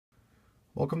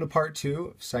Welcome to part 2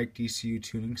 of Syked Ecu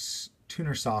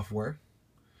tuner software.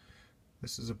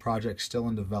 This is a project still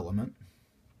in development.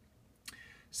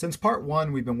 Since part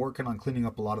 1, we've been working on cleaning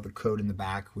up a lot of the code in the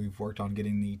back. We've worked on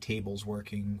getting the tables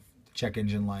working, the check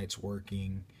engine lights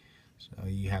working, so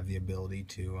you have the ability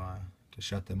to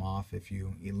shut them off if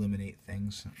you eliminate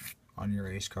things on your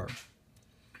race car.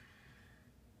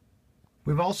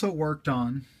 We've also worked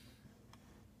on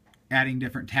adding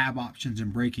different tab options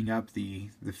and breaking up the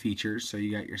features. So you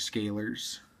got your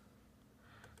scalars,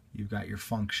 you've got your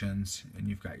functions, and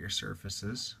you've got your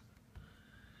surfaces.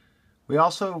 We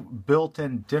also built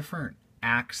in different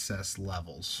access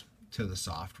levels to the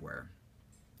software.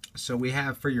 So we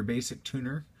have for your basic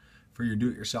tuner, for your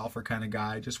do-it-yourselfer kind of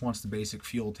guy, just wants the basic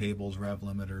fuel tables, rev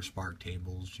limiter, spark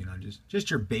tables, you know, just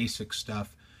your basic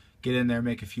stuff. Get in there,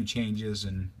 make a few changes,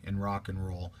 and rock and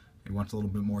roll. He wants a little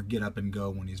bit more get up and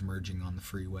go when he's merging on the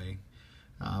freeway.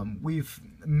 We've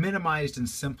minimized and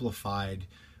simplified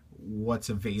what's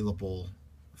available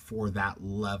for that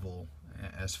level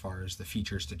as far as the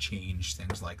features to change,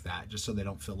 things like that, just so they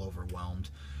don't feel overwhelmed.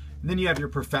 And then you have your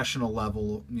professional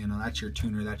level, you know, that's your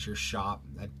tuner, that's your shop,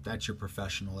 that's your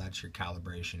professional, that's your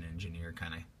calibration engineer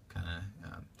kind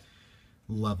of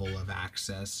level of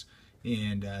access.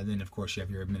 And then of course you have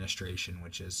your administration,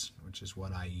 which is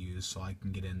what I use, so I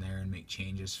can get in there and make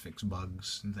changes, fix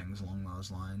bugs and things along those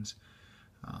lines.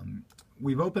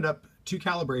 We've opened up 2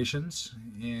 calibrations,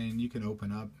 and you can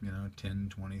open up, you know, 10,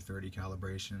 20, 30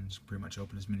 calibrations, pretty much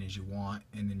open as many as you want,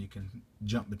 and then you can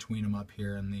jump between them up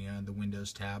here in the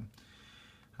Windows tab.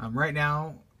 Right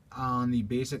now on the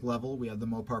basic level we have the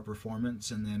Mopar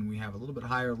Performance, and then we have a little bit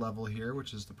higher level here,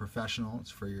 which is the Professional. It's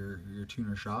for your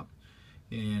tuner shop.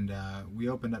 And we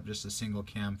opened up just a single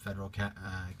cam Federal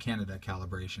Canada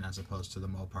calibration as opposed to the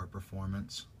Mopar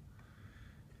Performance.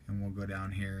 And we'll go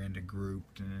down here into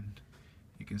grouped, and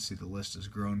you can see the list has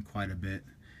grown quite a bit.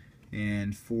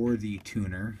 And for the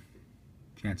tuner,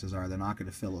 chances are they're not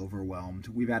going to feel overwhelmed.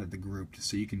 We've added the grouped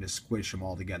so you can just squish them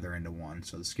all together into one.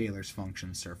 So the scalars,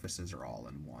 functions, surfaces are all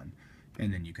in one.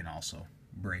 And then you can also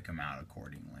break them out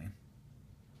accordingly.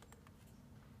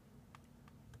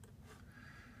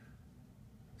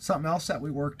 Something else that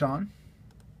we worked on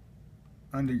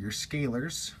under your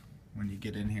scalars, when you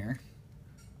get in here,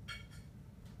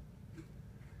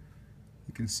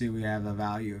 you can see we have a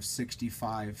value of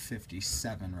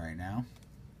 6557 right now.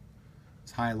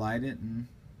 Let's highlight it, and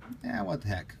yeah, what the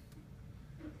heck.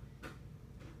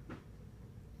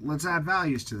 Let's add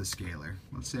values to the scalar.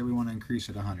 Let's say we want to increase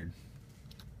it 100.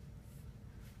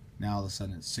 Now all of a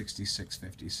sudden it's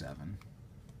 6657.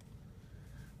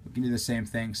 We can do the same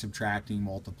thing, subtracting,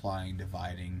 multiplying,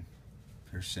 dividing,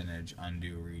 percentage,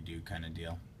 undo, redo kind of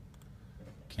deal.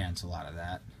 Cancel out of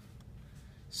that.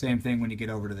 Same thing when you get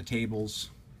over to the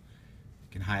tables.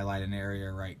 You can highlight an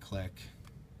area, right click,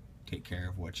 take care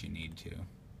of what you need to.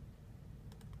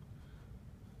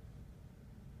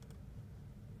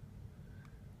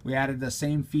 We added the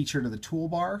same feature to the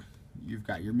toolbar. You've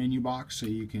got your menu box, so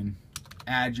you can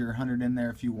add your 100 in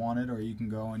there if you want it, or you can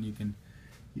go and you can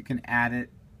add it.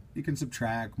 You can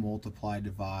subtract, multiply,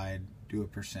 divide, do a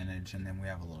percentage, and then we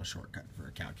have a little shortcut for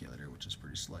a calculator, which is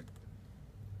pretty slick.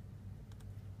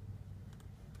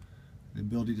 The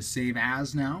ability to save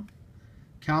as now.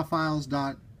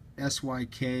 calfiles.syk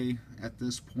at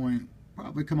this point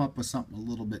probably come up with something a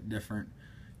little bit different.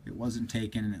 It wasn't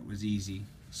taken and it was easy,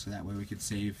 so that way we could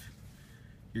save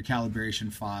your calibration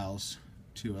files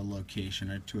to a location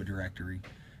or to a directory.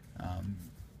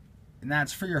 And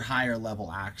that's for your higher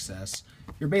level access.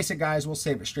 Your basic guys will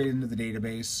save it straight into the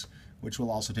database, which we'll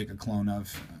also take a clone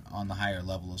of on the higher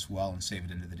level as well and save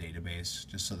it into the database,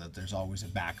 just so that there's always a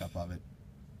backup of it.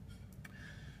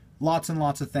 Lots and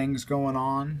lots of things going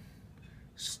on.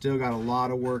 Still got a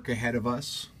lot of work ahead of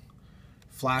us.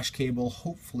 Flash cable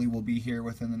hopefully will be here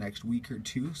within the next week or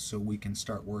 2, so we can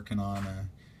start working on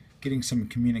getting some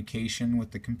communication with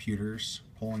the computers,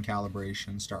 pulling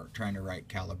calibrations, start trying to write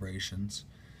calibrations.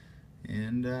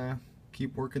 And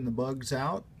keep working the bugs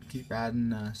out, keep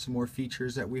adding some more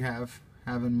features that we have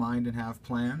in mind and have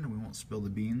planned. We won't spill the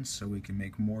beans so we can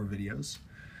make more videos.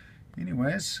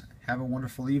 Anyways, have a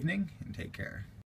wonderful evening and take care.